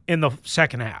offense in the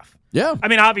second half. Yeah. I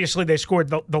mean, obviously they scored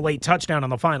the late touchdown on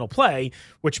the final play,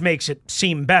 which makes it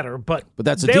seem better, but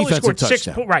that's a defensive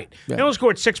touchdown. They only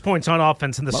scored 6 points on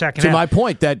offense in the second half. To my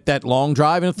point, that long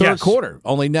drive in the third quarter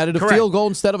only netted a field goal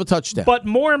instead of a touchdown. But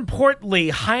more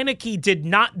importantly, Heinicke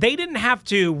didn't have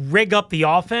to rig up the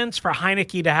offense for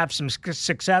Heinicke to have some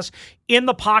success in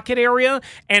the pocket area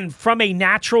and from a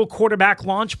natural quarterback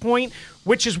launch point,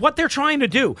 which is what they're trying to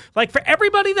do. Like, for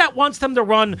everybody that wants them to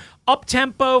run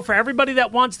up-tempo, for everybody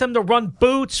that wants them to run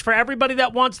boots, for everybody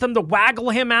that wants them to waggle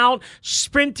him out,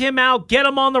 sprint him out, get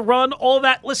him on the run, all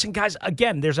that. Listen, guys,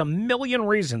 again, there's a million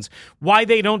reasons why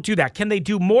they don't do that. Can they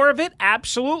do more of it?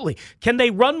 Absolutely. Can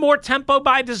they run more tempo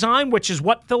by design, which is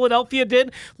what Philadelphia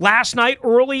did last night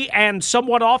early and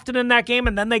somewhat often in that game,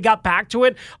 and then they got back to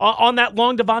it on that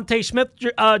long Devontae Smith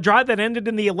drive that ended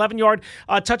in the 11-yard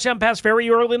touchdown pass very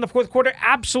early in the fourth quarter?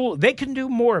 Absolutely. They can do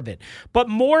more of it. But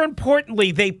more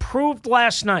importantly, they proved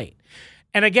last night,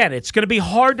 and again, it's going to be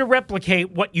hard to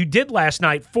replicate what you did last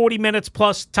night, 40 minutes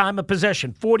plus time of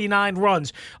possession, 49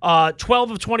 runs,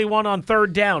 12 of 21 on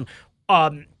third down,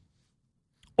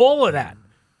 all of that.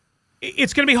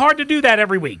 It's going to be hard to do that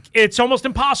every week. It's almost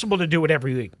impossible to do it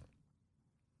every week.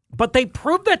 But they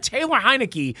proved that Taylor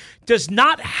Heinicke does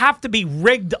not have to be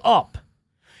rigged up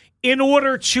in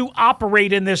order to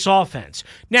operate in this offense.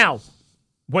 Now,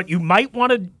 what you might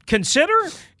want to consider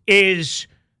is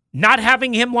not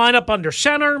having him line up under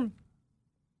center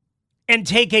and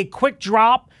take a quick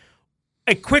drop,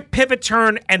 a quick pivot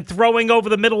turn, and throwing over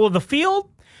the middle of the field.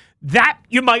 That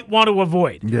you might want to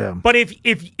avoid. Yeah. But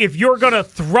if you're going to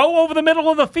throw over the middle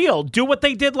of the field, do what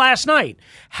they did last night.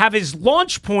 Have his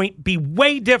launch point be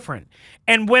way different.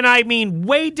 And when I mean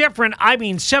way different, I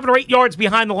mean 7 or 8 yards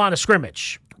behind the line of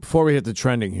scrimmage. Before we hit the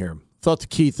trending here, thought the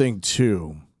key thing,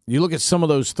 too, you look at some of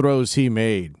those throws he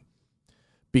made.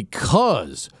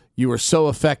 Because you were so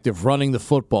effective running the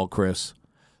football, Chris,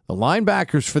 the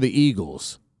linebackers for the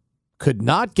Eagles could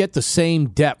not get the same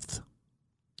depth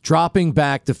dropping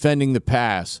back, defending the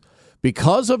pass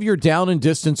because of your down and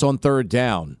distance on third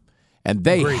down. And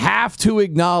they have to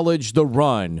acknowledge the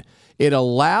run. It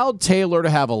allowed Taylor to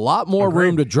have a lot more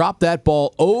room to drop that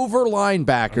ball over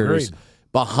linebackers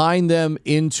behind them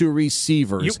into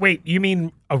receivers. You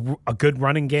mean a good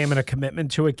running game and a commitment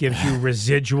to it gives you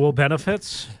residual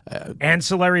benefits?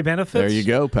 Ancillary benefits? There you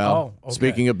go, pal. Oh, okay.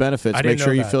 Speaking of benefits, make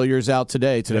sure you fill yours out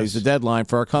today. Today's the deadline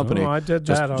for our company. Oh, I did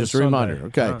that just on a reminder.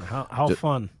 Sunday. Okay. How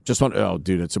fun.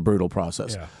 Dude, it's a brutal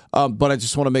process. Yeah. But I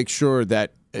just want to make sure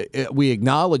that we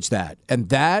acknowledge that. And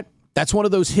that's one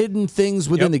of those hidden things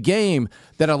within the game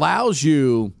that allows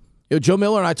you Joe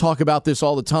Miller and I talk about this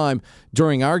all the time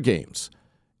during our games,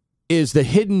 is the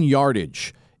hidden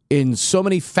yardage in so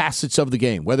many facets of the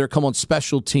game, whether it come on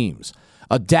special teams.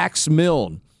 Dax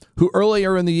Milne, who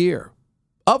earlier in the year,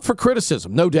 up for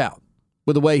criticism, no doubt,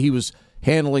 with the way he was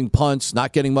handling punts,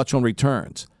 not getting much on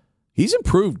returns. He's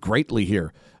improved greatly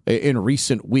here in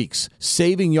recent weeks,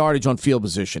 saving yardage on field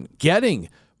position, getting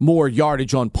more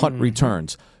yardage on punt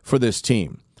returns for this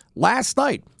team. Last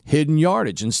night, hidden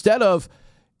yardage. Instead of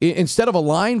a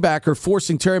linebacker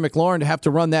forcing Terry McLaurin to have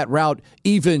to run that route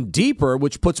even deeper,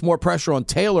 which puts more pressure on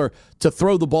Taylor to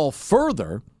throw the ball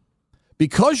further,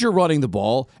 because you're running the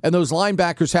ball and those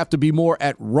linebackers have to be more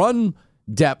at run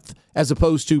depth as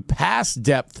opposed to pass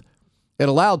depth, it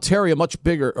allowed Taylor a much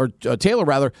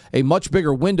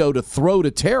bigger window to throw to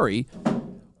Terry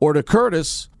or to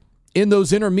Curtis in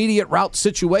those intermediate route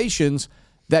situations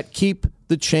that keep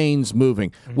the chains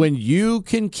moving. When you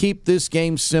can keep this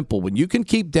game simple, when you can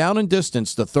keep down and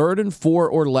distance to 3rd and 4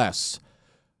 or less,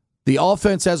 the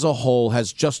offense as a whole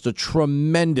has just a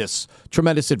tremendous,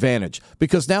 tremendous advantage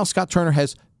because now Scott Turner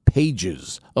has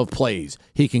pages of plays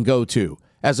he can go to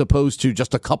as opposed to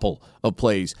just a couple of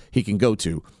plays he can go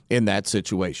to in that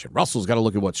situation. Russell's got to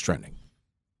look at what's trending.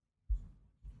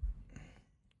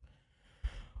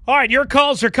 All right, your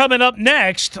calls are coming up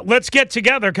next. Let's get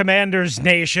together, Commanders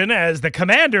Nation, as the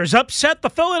Commanders upset the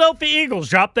Philadelphia Eagles,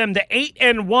 dropped them to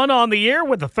 8-1 on the year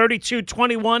with a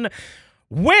 32-21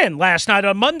 win last night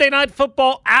on Monday Night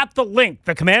Football at the Link.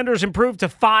 The Commanders improved to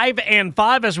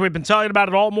 5-5, as we've been talking about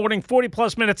it all morning.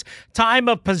 40-plus minutes time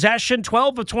of possession,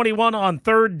 12 of 21 on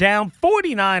third down,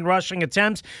 49 rushing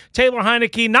attempts. Taylor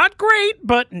Heinicke, not great,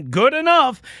 but good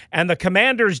enough. And the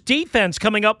Commanders' defense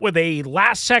coming up with a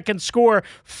last-second score,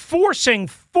 forcing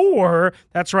 4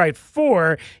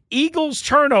 Eagles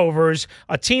turnovers,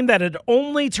 a team that had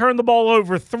only turned the ball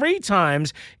over 3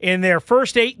 times in their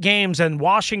first 8 games, and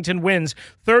Washington wins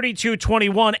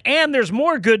 32-21. And there's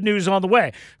more good news on the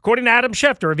way. According to Adam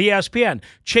Schefter of ESPN,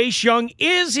 Chase Young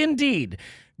is indeed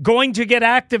going to get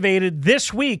activated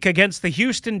this week against the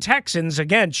Houston Texans.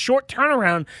 Again, short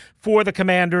turnaround for the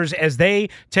Commanders as they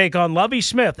take on Lovie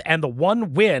Smith and the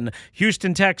 1-win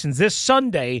Houston Texans this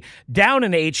Sunday down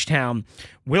in H-Town.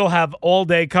 We'll have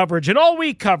all-day coverage and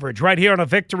all-week coverage right here on a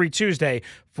Victory Tuesday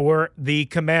for the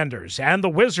Commanders. And the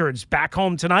Wizards back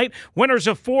home tonight, winners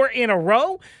of 4 in a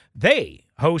row. They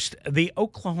host the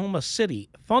Oklahoma City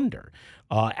Thunder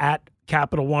at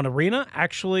Capital One Arena.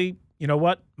 Actually, you know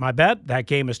what? My bad. That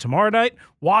game is tomorrow night.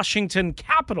 Washington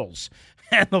Capitals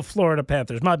and the Florida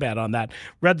Panthers. My bad on that.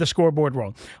 Read the scoreboard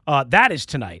wrong. That is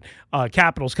tonight.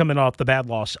 Capitals coming off the bad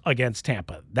loss against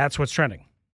Tampa. That's what's trending.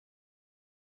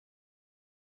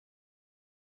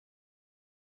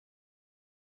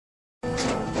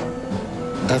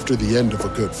 After the end of a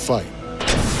good fight,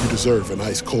 you deserve an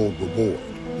ice-cold reward.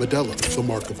 Modelo is the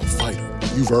mark of a fighter.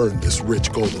 You've earned this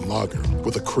rich golden lager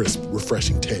with a crisp,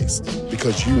 refreshing taste.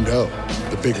 Because you know,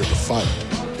 the bigger the fight,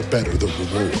 the better the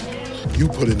reward. You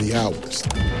put in the hours,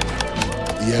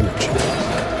 the energy,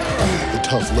 the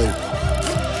tough labor.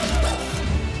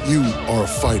 You are a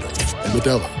fighter, and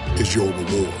Modelo is your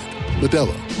reward.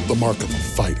 Modelo, the mark of a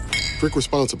fighter. Drink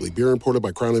responsibly. Beer imported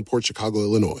by Crown Imports, Chicago,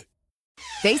 Illinois.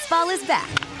 Baseball is back,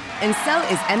 and so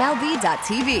is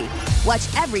MLB.tv.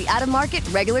 Watch every out-of-market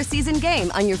regular season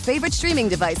game on your favorite streaming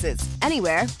devices,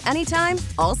 anywhere, anytime,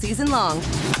 all season long.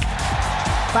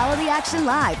 Follow the action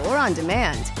live or on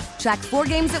demand. Track 4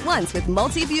 games at once with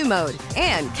multi-view mode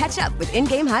and catch up with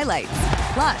in-game highlights.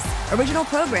 Plus, original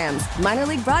programs, minor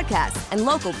league broadcasts, and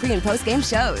local pre- and post-game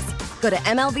shows. Go to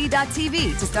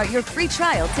MLB.tv to start your free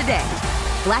trial today.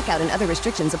 Blackout and other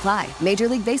restrictions apply. Major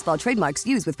League Baseball trademarks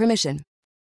used with permission.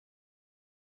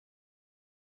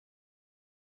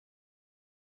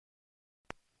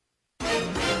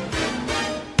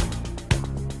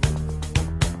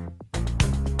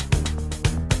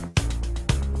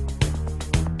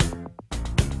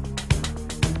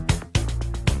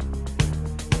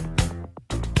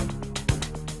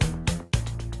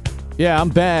 Yeah, I'm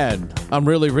bad. I'm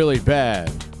really, really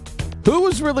bad. Who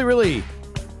was really, really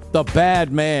the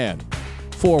bad man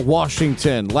for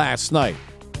Washington last night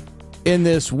in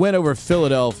this win over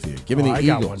Philadelphia? Give me the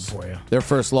Eagles. Got one for you. Their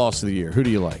first loss of the year. Who do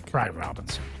you like? Brian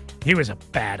Robinson. He was a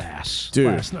badass Dude,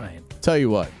 last night. Tell you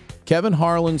what, Kevin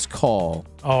Harlan's call.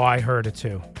 Oh, I heard it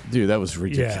too. Dude, that was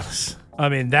ridiculous. Yeah. I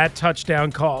mean, that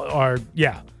touchdown call,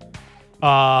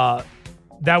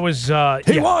 that was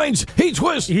he winds, he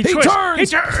twists, he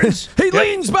turns, he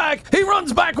leans back, he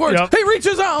runs backwards, he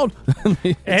reaches out.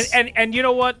 and you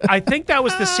know what? I think that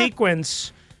was the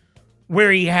sequence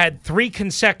where he had 3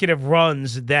 consecutive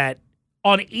runs that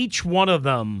on each one of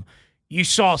them you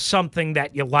saw something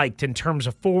that you liked in terms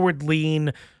of forward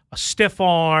lean, a stiff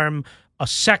arm, a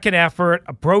second effort,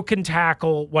 a broken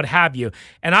tackle, what have you.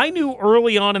 And I knew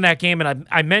early on in that game, and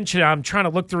I mentioned I'm trying to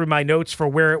look through my notes for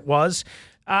where it was.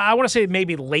 I want to say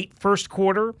maybe late first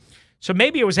quarter. So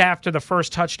maybe it was after the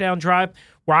first touchdown drive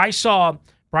where I saw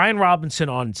Brian Robinson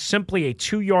on simply a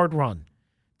 2-yard run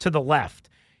to the left.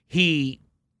 He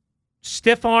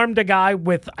stiff-armed a guy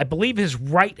with, I believe, his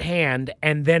right hand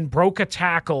and then broke a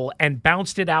tackle and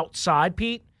bounced it outside,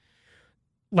 Pete.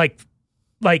 Like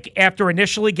after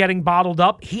initially getting bottled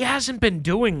up, he hasn't been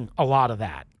doing a lot of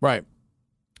that. Right.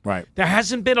 There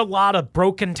hasn't been a lot of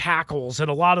broken tackles and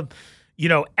a lot of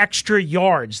extra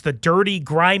yards, the dirty,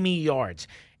 grimy yards.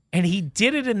 And he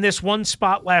did it in this one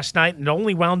spot last night and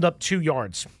only wound up 2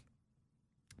 yards,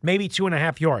 maybe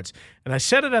 2.5 yards. And I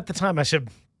said it at the time. I said,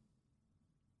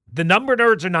 the number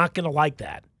nerds are not going to like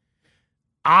that.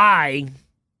 I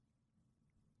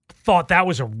thought that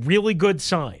was a really good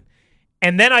sign.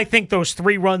 And then I think those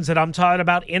 3 runs that I'm talking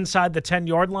about inside the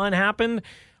 10-yard line happened,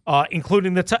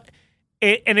 including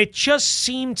and it just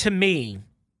seemed to me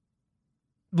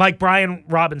like Brian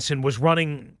Robinson was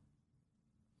running,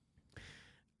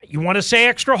 you want to say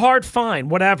extra hard, fine,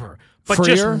 whatever. But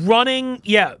freer? Just running,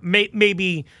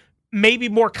 maybe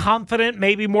more confident,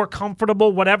 maybe more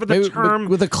comfortable, whatever the term.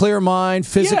 With a clear mind,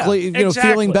 physically,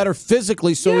 exactly. Feeling better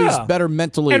physically, so he's better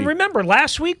mentally. And remember,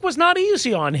 last week was not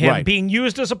easy on him, being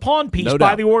used as a pawn piece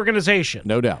by the organization.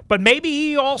 No doubt. But maybe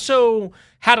he also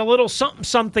had a little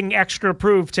something extra to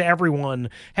prove to everyone.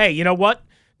 Hey, you know what?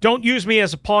 Don't use me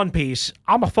as a pawn piece.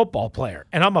 I'm a football player,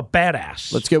 and I'm a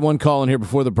badass. Let's get one call in here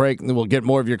before the break, and then we'll get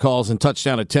more of your calls and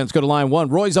touchdown at 10. Let's go to line 1.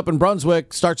 Roy's up in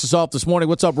Brunswick. Starts us off this morning.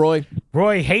 What's up, Roy?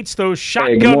 Roy hates those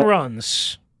shotgun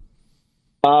runs.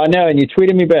 No, and you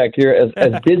tweeted me back. You're as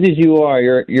busy as you are.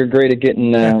 You're great at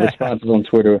getting responses on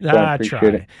Twitter. So I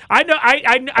appreciate it.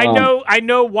 I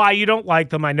know why you don't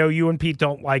like them. I know you and Pete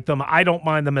don't like them. I don't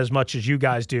mind them as much as you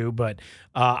guys do, but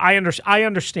I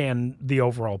understand the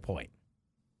overall point.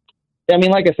 I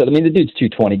mean, like I said, the dude's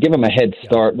 220. Give him a head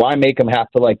start. Why make him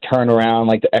have to turn around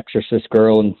like the Exorcist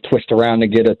girl and twist around to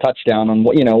get a touchdown on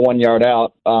 1 yard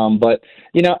out? But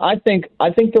I think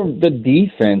the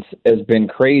defense has been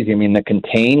crazy. I mean, the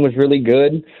contain was really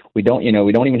good. We don't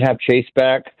even have Chase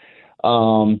back.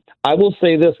 I will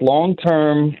say this long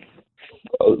term.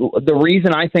 The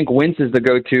reason I think Wentz is the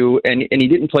go-to, and he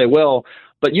didn't play well,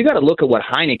 but you got to look at what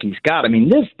Heineke's got. I mean,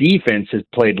 this defense has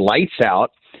played lights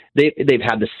out. They've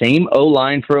had the same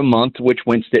O-line for a month, which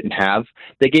Wentz didn't have.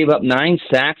 They gave up 9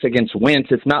 sacks against Wentz.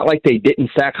 It's not like they didn't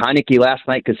sack Heinicke last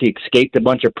night because he escaped a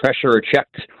bunch of pressure or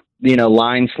checked,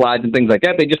 line slides and things like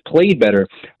that. They just played better.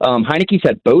 Heineke's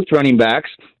had both running backs.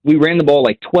 We ran the ball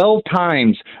 12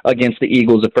 times against the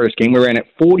Eagles the first game. We ran it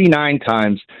 49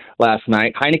 times last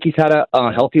night. Heineke's had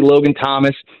a healthy Logan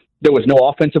Thomas. There was no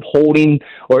offensive holding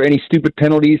or any stupid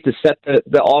penalties to set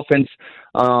the offense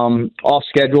off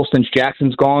schedule since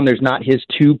Jackson's gone. There's not his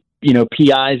 2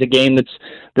 PIs a game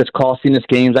that's costing us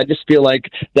games. I just feel like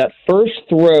that first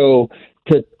throw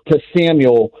to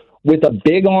Samuel with a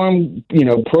big arm,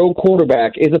 pro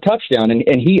quarterback is a touchdown,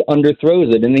 and he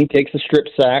underthrows it, and he takes a strip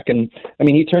sack, and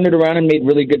he turned it around and made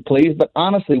really good plays. But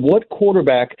honestly, what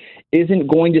quarterback isn't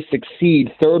going to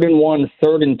succeed 3rd and 1,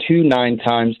 3rd and 2 9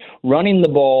 times, running the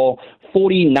ball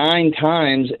 49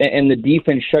 times, and the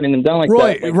defense shutting them down like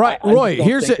that? Roy,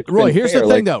 here's the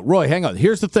thing, though. Roy, hang on.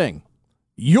 Here's the thing.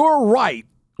 You're right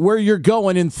where you're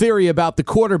going in theory about the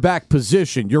quarterback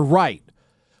position. You're right.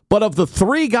 But of the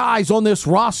 3 guys on this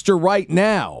roster right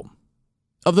now,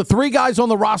 which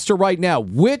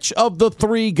of the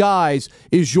 3 guys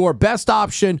is your best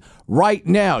option right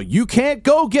now? You can't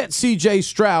go get C.J.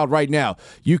 Stroud right now.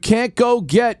 You can't go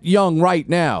get Young right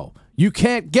now. You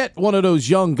can't get one of those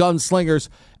young gunslingers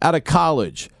out of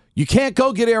college. You can't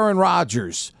go get Aaron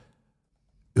Rodgers.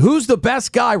 Who's the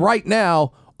best guy right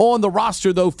now on the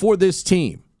roster, though, for this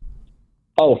team?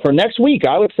 Oh, for next week,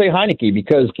 I would say Heineke,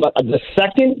 because the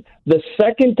second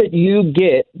that you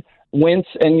get Wentz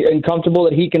and comfortable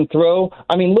that he can throw.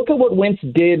 Look at what Wentz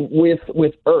did with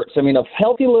Ertz. A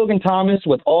healthy Logan Thomas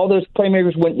with all those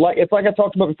playmakers. It's like I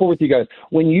talked about before with you guys.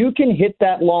 When you can hit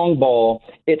that long ball,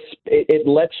 it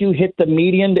lets you hit the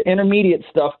median to intermediate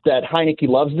stuff that Heineke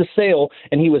loves to sail,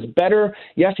 and he was better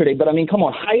yesterday. But, come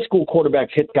on, high school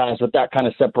quarterbacks hit guys with that kind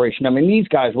of separation. These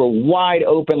guys were wide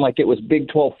open like it was Big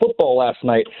 12 football last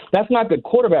night. That's not good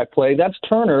quarterback play. That's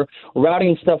Turner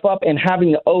routing stuff up and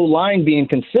having the O-line being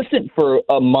consistent for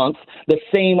a month, the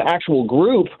same actual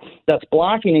group that's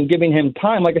blocking and giving him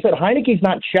time. Like I said, Heineke's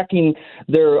not checking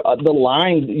the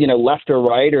line, left or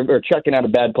right, or checking out a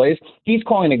bad place. He's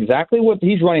calling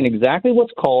he's running exactly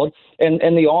what's called, and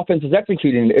the offense is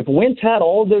executing. If Wentz had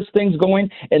all of those things going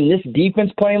and this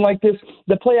defense playing like this,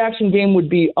 the play action game would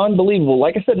be unbelievable.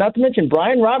 Like I said, not to mention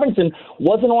Brian Robinson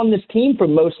wasn't on this team for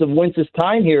most of Wentz's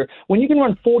time here. When you can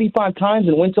run 45 times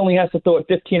and Wentz only has to throw it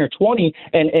 15 or 20,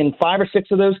 and 5 or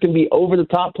 6 of those can be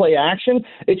over-the-top play action,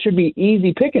 it should be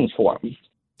easy pickings for him.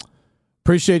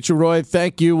 Appreciate you, Roy.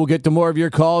 Thank you. We'll get to more of your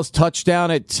calls.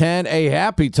 Touchdown at 10. A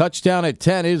happy touchdown at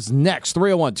 10 is next.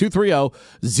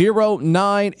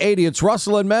 301-230-0980. It's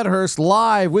Russell and Medhurst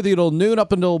live with you till noon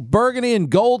up until Burgundy and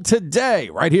Gold today,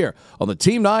 right here on the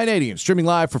Team 980 and streaming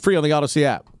live for free on the Odyssey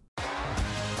app.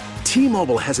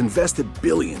 T-Mobile has invested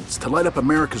billions to light up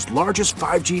America's largest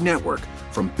 5G network,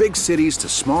 from big cities to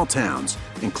small towns,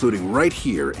 including right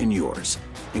here in yours.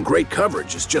 And great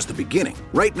coverage is just the beginning.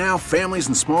 Right now, families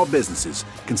and small businesses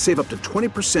can save up to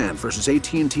 20% versus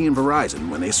AT&T and Verizon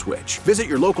when they switch. Visit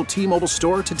your local T-Mobile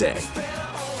store today.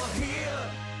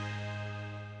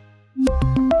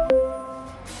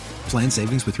 Plan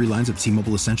savings with 3 lines of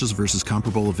T-Mobile Essentials versus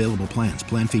comparable available plans.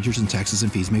 Plan features and taxes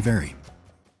and fees may vary.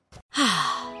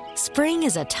 Spring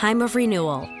is a time of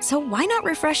renewal, so why not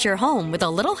refresh your home with a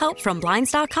little help from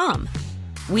Blinds.com?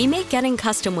 We make getting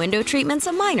custom window treatments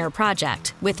a minor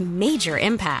project with major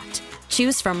impact.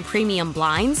 Choose from premium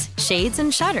blinds, shades,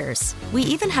 and shutters. We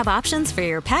even have options for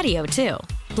your patio, too.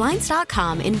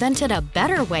 Blinds.com invented a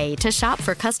better way to shop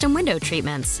for custom window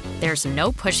treatments. There's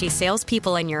no pushy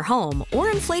salespeople in your home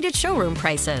or inflated showroom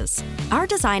prices. Our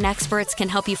design experts can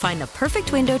help you find the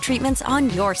perfect window treatments on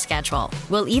your schedule.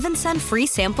 We'll even send free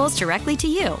samples directly to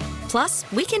you. Plus,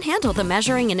 we can handle the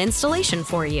measuring and installation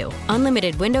for you.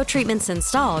 Unlimited window treatments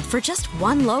installed for just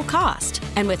one low cost.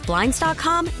 And with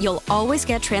Blinds.com, you'll always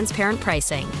get transparent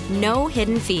pricing. No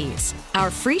hidden fees. Our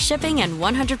free shipping and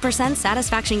 100%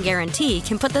 satisfaction guarantee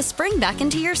can put the spring back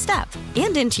into your step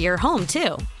and into your home,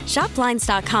 too. Shop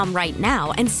Blinds.com right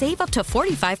now and save up to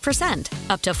 45%.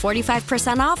 Up to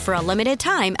 45% off for a limited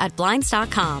time at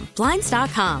Blinds.com.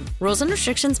 Blinds.com. Rules and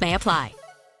restrictions may apply.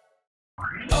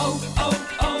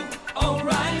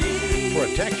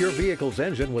 Protect your vehicle's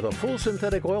engine with a full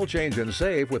synthetic oil change and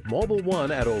save with Mobil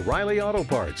 1 at O'Reilly Auto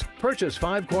Parts. Purchase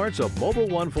 5 quarts of Mobil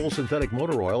 1 full synthetic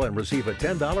motor oil and receive a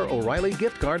 $10 O'Reilly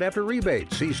gift card after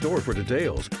rebate. See store for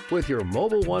details. With your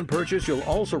Mobil 1 purchase, you'll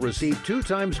also receive 2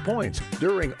 times points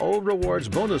during Old Rewards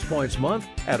Bonus Points Month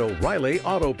at O'Reilly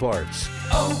Auto Parts.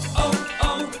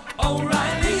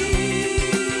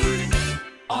 O'Reilly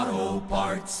Auto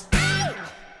Parts.